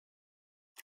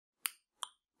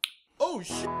Oh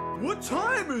shit, what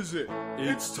time is it?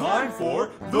 It's time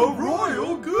for the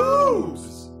Royal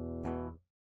Goobs!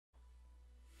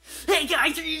 Hey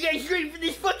guys, are you guys ready for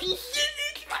this fucking shit?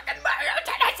 It's fucking Mario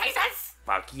Tennis!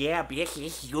 Fuck yeah, bitch,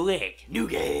 let's do it. New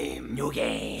game. New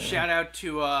game. Shout out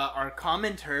to our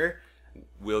commenter.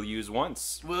 We'll use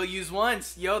once. We'll use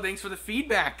once. Yo, thanks for the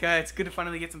feedback. It's good to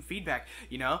finally get some feedback.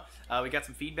 You know, we got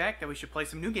some feedback that we should play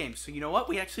some new games. So you know what?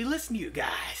 We actually listen to you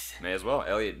guys. May as well.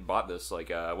 Elliot bought this like,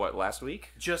 what, last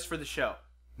week? Just for the show.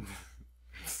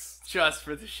 Just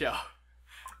for the show.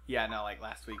 Yeah, no, like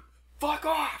last week. Fuck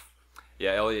off!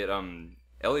 Yeah,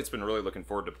 Elliot's been really looking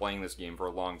forward to playing this game for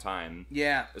a long time.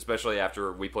 Yeah. Especially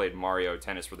after we played Mario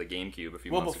Tennis for the GameCube a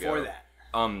few months ago. Well, before that.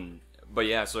 But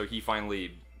yeah, so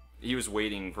he was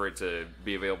waiting for it to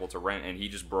be available to rent, and he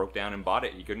just broke down and bought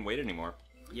it. He couldn't wait anymore.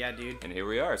 Yeah, dude. And here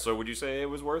we are. So would you say it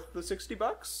was worth the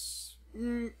 $60?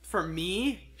 For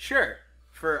me, sure.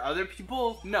 For other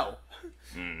people, no.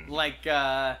 Like,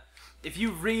 if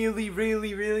you really,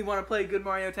 really, really want to play a good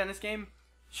Mario Tennis game,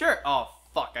 sure. Oh,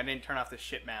 fuck, I didn't turn off the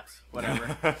shit maps.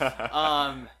 Whatever.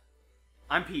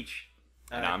 I'm Peach.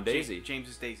 And I'm Daisy. James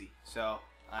is Daisy. So.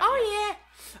 Oh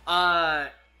yeah.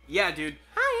 Yeah, dude.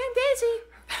 Hi, I'm Daisy.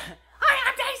 Hi,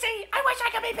 I'm Daisy. I wish I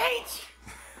could be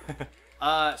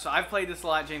Peach. So I've played this a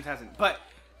lot. James hasn't. But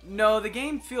no, the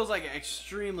game feels like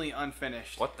extremely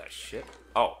unfinished. What the shit?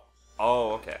 Oh.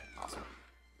 Oh, okay. Awesome.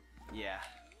 Yeah.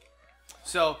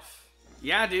 So,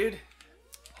 yeah, dude.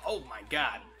 Oh my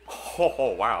god.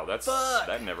 Oh, wow. Fuck.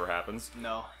 That never happens.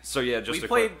 No. So yeah, just We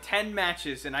played 10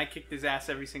 matches and I kicked his ass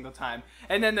every single time.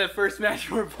 And then the first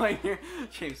match we're playing here,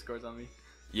 James scores on me.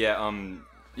 Yeah,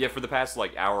 yeah, for the past,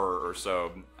 like, hour or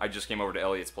so, I just came over to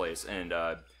Elliot's place, and,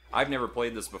 I've never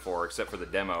played this before, except for the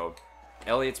demo.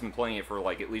 Elliot's been playing it for,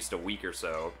 like, at least a week or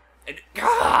so. And,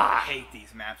 I hate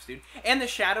these maps, dude. And the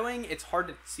shadowing, it's hard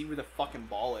to see where the fucking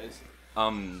ball is.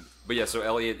 But yeah, so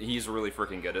Elliot, he's really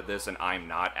freaking good at this, and I'm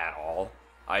not at all.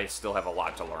 I still have a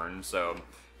lot to learn, so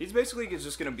he's basically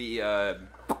just gonna be,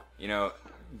 you know,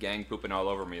 gang pooping all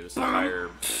over me this entire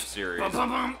series.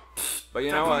 But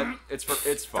you know what? It's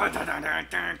fun.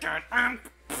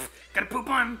 Gonna poop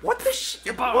on What the shit?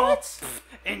 your ball. What?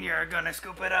 And you're gonna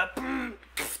scoop it up.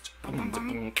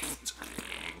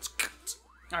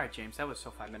 Alright, James, that was so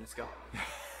 5 minutes ago.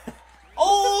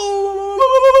 Oh!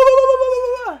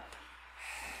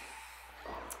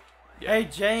 Hey,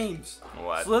 James.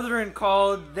 What? Slytherin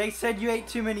called. They said you ate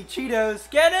too many Cheetos.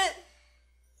 Get it?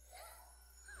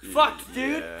 Fuck,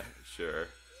 dude. Yeah, sure.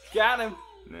 Got him.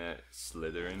 Nah,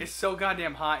 Slytherin. It's so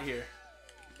goddamn hot here.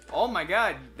 Oh my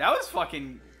god, that was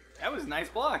a nice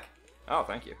block. Oh,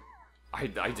 thank you. I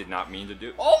did not mean to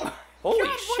do. Oh my Holy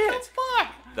god, shit! what the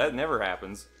fuck? That never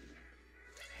happens.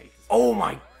 Oh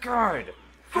my god!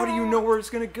 How do you know where it's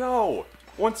gonna go?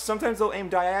 Sometimes they'll aim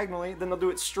diagonally, then they'll do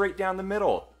it straight down the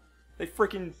middle. They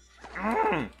freaking.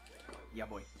 Yeah,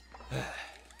 boy.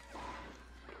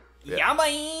 Yeah. Yeah, boy.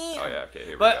 Oh yeah, okay.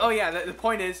 Here we But go. oh yeah, the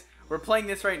point is, we're playing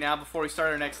this right now before we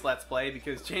start our next Let's Play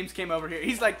because James came over here.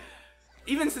 He's like,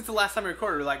 even since the last time we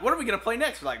recorded, we're like, what are we gonna play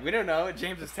next? We're like, we don't know.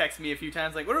 James has texted me a few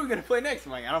times like, what are we gonna play next?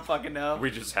 I'm like, I don't fucking know.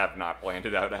 We just have not planned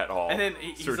it out at all. And then So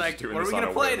he's we're just like, doing what are this we on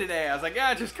gonna a play whim. today? I was like,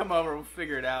 yeah, just come over. We'll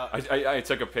figure it out. I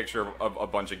took a picture of a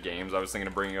bunch of games I was thinking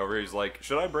of bringing over. He's like,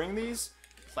 should I bring these?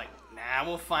 It's like, nah,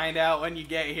 we'll find out when you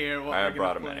get here. What I we're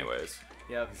brought gonna them play. anyways.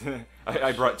 Yep.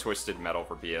 I brought Twisted Metal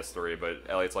for PS3, but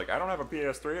Elliot's like, I don't have a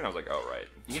PS3, and I was like, oh, right.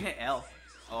 You can hit L.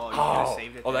 Oh, you could have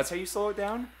saved it. Oh, there. that's how you slow it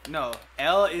down? No,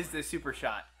 L is the super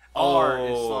shot. R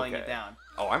is slowing okay. it down.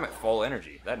 Oh, I'm at full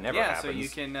energy. That never Yeah, happens. so you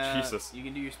can Jesus. you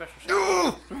can do your special shot.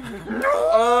 Oh,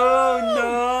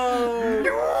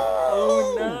 no!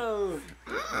 Oh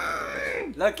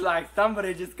no! Looks like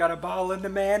somebody just got a ball in the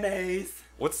mayonnaise.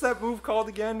 What's that move called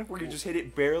again? Where you just hit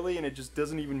it barely and it just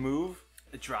doesn't even move?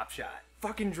 A drop shot.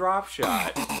 Fucking drop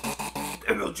shot.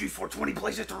 MLG 420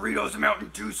 plays at Doritos Mountain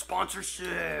Dew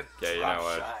sponsorship. Okay, you Drop know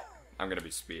what? shot. I'm gonna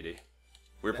be speedy.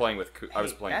 We were playing with. I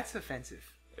was Hey, playing. That's offensive.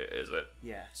 Is it?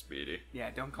 Yeah. Speedy. Yeah,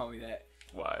 don't call me that.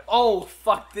 Why? Oh,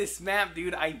 fuck this map,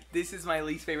 dude. This is my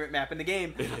least favorite map in the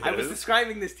game. I was is?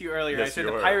 describing this to you earlier. Yes, I said you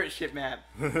the were. pirate ship map.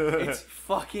 It's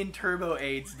fucking turbo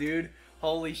AIDS, dude.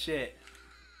 Holy shit.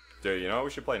 Dude, you know what we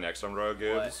should play next on Royal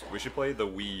Goobs? We should play the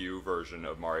Wii U version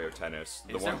of Mario Tennis.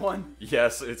 Is there one?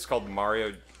 Yes, it's called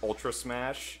Mario Ultra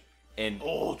Smash. And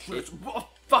Ultra. I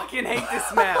fucking hate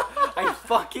this map. I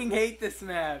fucking hate this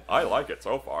map. I like it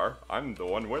so far. I'm the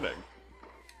one winning.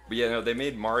 But yeah, no, they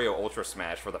made Mario Ultra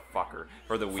Smash for the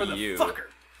Wii U. Fucker.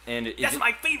 And That's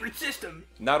my favorite system.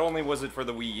 not only was it for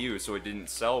the Wii U, so it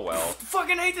didn't sell well.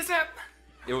 Fucking hate this map.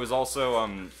 It was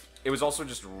also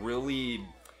just really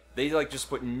They like just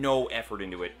put no effort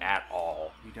into it at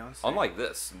all. You don't say. Unlike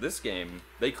this game,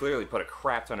 they clearly put a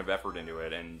crap ton of effort into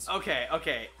it, and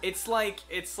Okay. It's like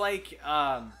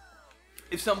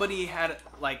if somebody had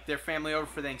like their family over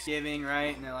for Thanksgiving,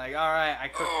 right? And they're like, all right,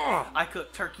 I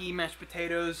cooked turkey, mashed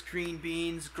potatoes, green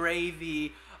beans,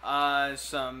 gravy,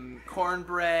 some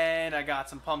cornbread. I got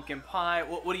some pumpkin pie.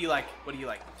 What do you like? What do you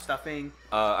like? Stuffing?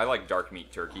 I like dark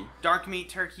meat turkey. Dark meat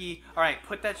turkey. All right,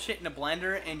 put that shit in a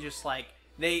blender and just like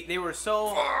they were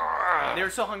so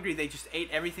hungry they just ate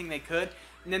everything they could,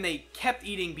 and then they kept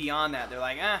eating beyond that. They're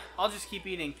like, I'll just keep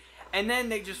eating, and then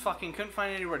they just fucking couldn't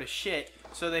find anywhere to shit.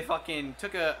 So they fucking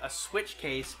took a switch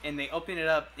case and they opened it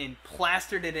up and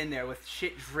plastered it in there with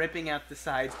shit dripping out the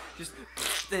sides. Just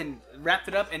then wrapped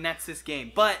it up, and that's this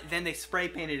game. But then they spray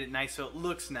painted it nice so it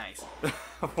looks nice.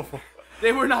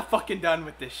 They were not fucking done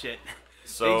with this shit.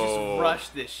 So they just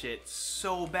rushed this shit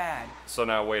so bad. So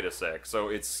now wait a sec. So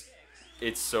it's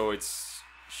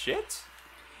shit?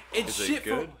 It's Is shit it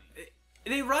good?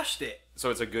 They rushed it. So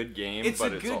it's a good game. It's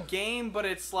but a good game, but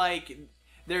it's like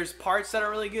there's parts that are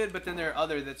really good, but then there are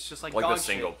other that's just like dog the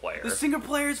single shit. player. The single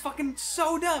player is fucking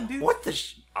so dumb, dude. What the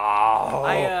Oh.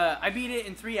 I beat it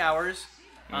in 3 hours.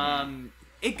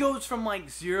 It goes from like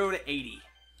 0 to 80.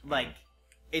 Like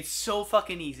it's so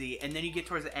fucking easy, and then you get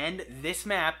towards the end. This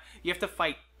map, you have to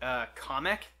fight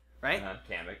Kamek, right?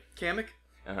 Kamek.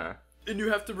 And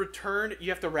you have to return. You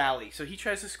have to rally. So he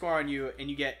tries to score on you, and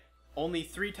you get only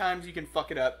 3 times you can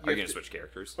fuck it up. Are you gonna switch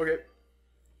characters? Okay.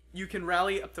 You can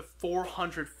rally up to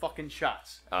 400 fucking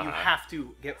shots. You have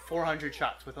to get 400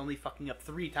 shots with only fucking up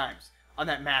 3 times on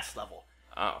that mass level.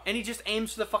 Oh. And he just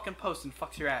aims for the fucking post and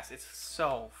fucks your ass. It's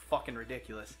so fucking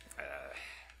ridiculous.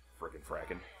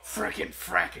 Frickin'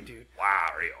 Fracking, dude.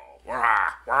 Wario.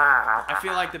 I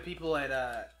feel like the people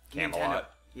at Camelot. Nintendo,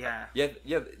 yeah.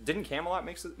 Yeah. Didn't Camelot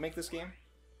make this game?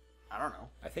 I don't know.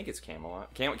 I think it's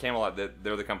Camelot. Camelot,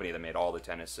 they're the company that made all the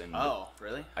tennis and. Oh,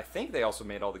 really? I think they also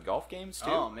made all the golf games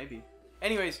too. Oh, maybe.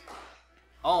 Anyways,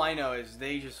 all I know is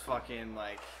they just fucking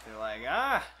like they're like,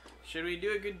 should we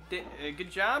do a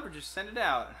good job or just send it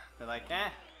out? They're like,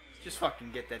 just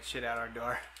fucking get that shit out our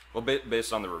door. Well,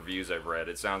 based on the reviews I've read,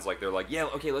 it sounds like they're like, yeah,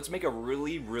 okay, let's make a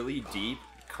really, really deep,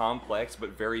 complex,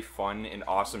 but very fun and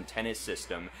awesome tennis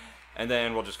system, and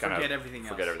then we'll just kind of forget everything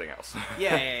else.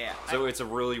 Yeah. So it's a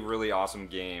really, really awesome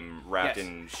game wrapped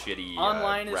in shitty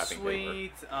online is wrapping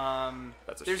sweet.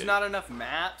 That's a there's shit. not enough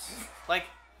maps. Like,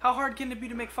 how hard can it be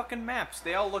to make fucking maps?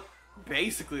 They all look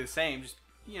basically the same. Just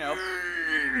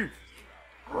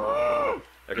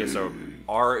Okay, so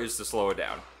R is to slow it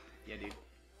down. Yeah, dude.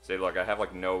 Say, look, I have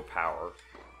like no power.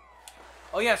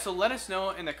 Oh yeah, so let us know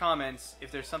in the comments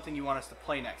if there's something you want us to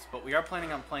play next. But we are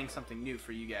planning on playing something new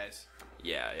for you guys.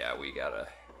 Yeah, we gotta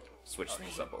switch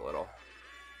things up a little.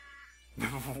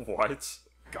 What?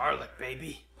 Garlic,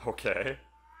 baby. Okay.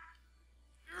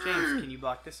 James, can you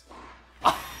block this?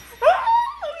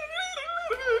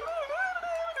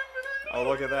 Oh,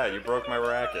 look at that. You broke my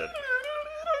racket.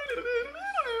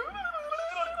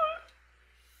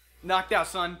 Knocked out,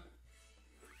 son.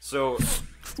 So,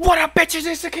 What up, bitches?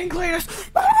 It's the King Cletus.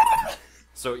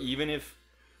 so even if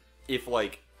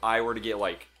like I were to get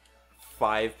like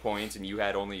 5 points and you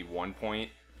had only 1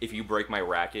 point, if you break my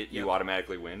racket, you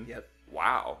automatically win. Yep.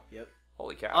 Wow. Yep.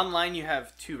 Holy cow. Online, you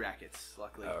have 2 rackets,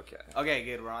 luckily. Okay. Okay,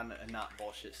 good. We're on a not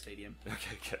bullshit stadium.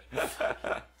 Okay, good.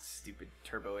 Stupid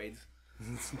turbo aids.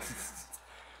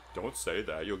 Don't say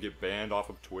that. You'll get banned off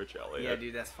of Twitch, Elliot. Yeah,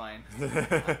 dude, that's fine.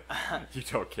 You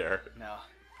don't care. No.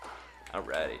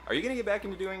 Alrighty. Are you gonna get back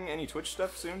into doing any Twitch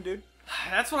stuff soon, dude?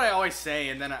 That's what I always say,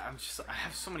 and then I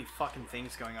have so many fucking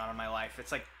things going on in my life.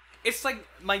 It's like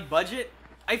my budget.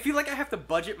 I feel like I have to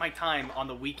budget my time on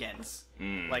the weekends,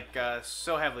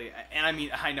 so heavily. And I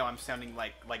mean, I know I'm sounding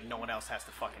like no one else has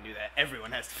to fucking do that.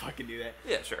 Everyone has to fucking do that.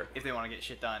 Yeah, sure. If they want to get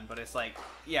shit done. But it's like,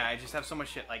 yeah, I just have so much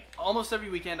shit. Like, almost every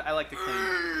weekend, I like to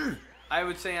clean. I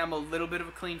would say I'm a little bit of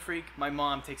a clean freak. My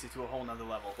mom takes it to a whole nother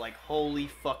level. Like, holy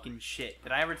fucking shit.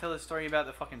 Did I ever tell the story about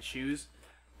the fucking shoes?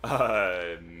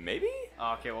 Maybe?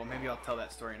 Oh, okay, well, maybe I'll tell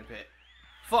that story in a bit.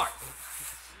 Fuck.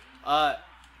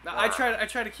 I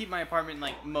try to keep my apartment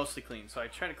like mostly clean, so I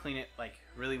try to clean it like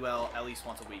really well at least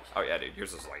once a week. Oh yeah, dude,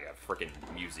 yours is like a freaking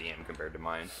museum compared to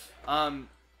mine.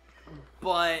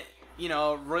 But you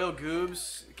know, Royal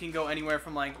Goobs can go anywhere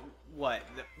from like what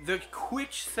the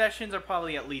quick sessions are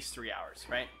probably at least 3 hours,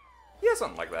 right? Yeah,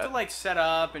 something like that. To like set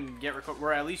up and get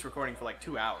we're at least recording for like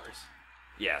 2 hours.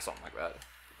 Yeah, something like that.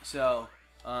 So,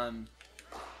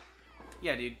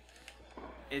 yeah, dude.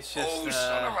 It's just,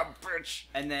 son of a bitch!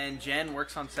 And then Jen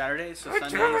works on Saturdays, so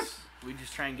Sundays we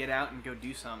just try and get out and go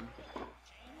do some,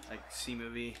 like, see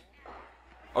movie.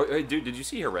 Oh, hey, dude, did you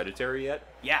see Hereditary yet?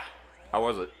 Yeah. How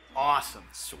was it? Awesome.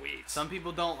 Sweet. Some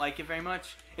people don't like it very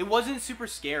much. It wasn't super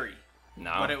scary.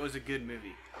 No. But it was a good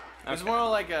movie. It was Okay. more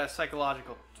like a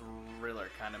psychological thriller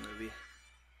kind of movie.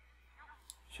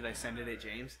 Should I send it at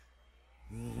James?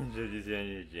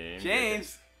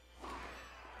 James!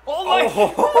 Oh my!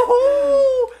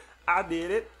 Oh, I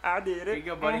did it. I did it. Here you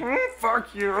go, buddy.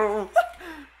 Fuck you. Oh,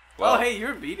 Well, hey,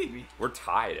 you're beating me. we're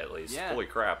tied at least. Yeah. Holy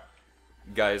crap.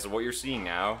 Guys, what you're seeing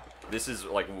now, this is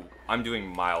like, I'm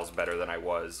doing miles better than I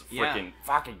was Yeah.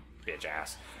 fucking bitch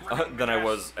ass than I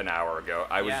was an hour ago.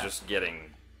 I was Yeah. just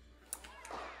getting,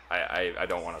 I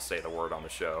don't want to say the word on the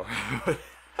show.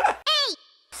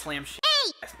 Slam shit.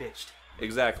 Ass bitched.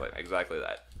 Exactly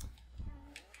that.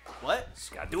 What?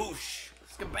 Skadoosh.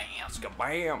 Skabam.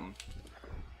 Skabam.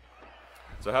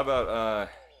 So how about,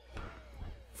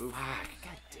 fuck,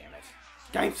 god damn it.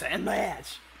 Games and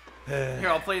match. Here,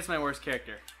 I'll play as my worst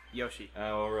character. Yoshi.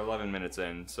 We're 11 minutes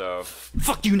in, so...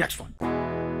 Fuck you, next one.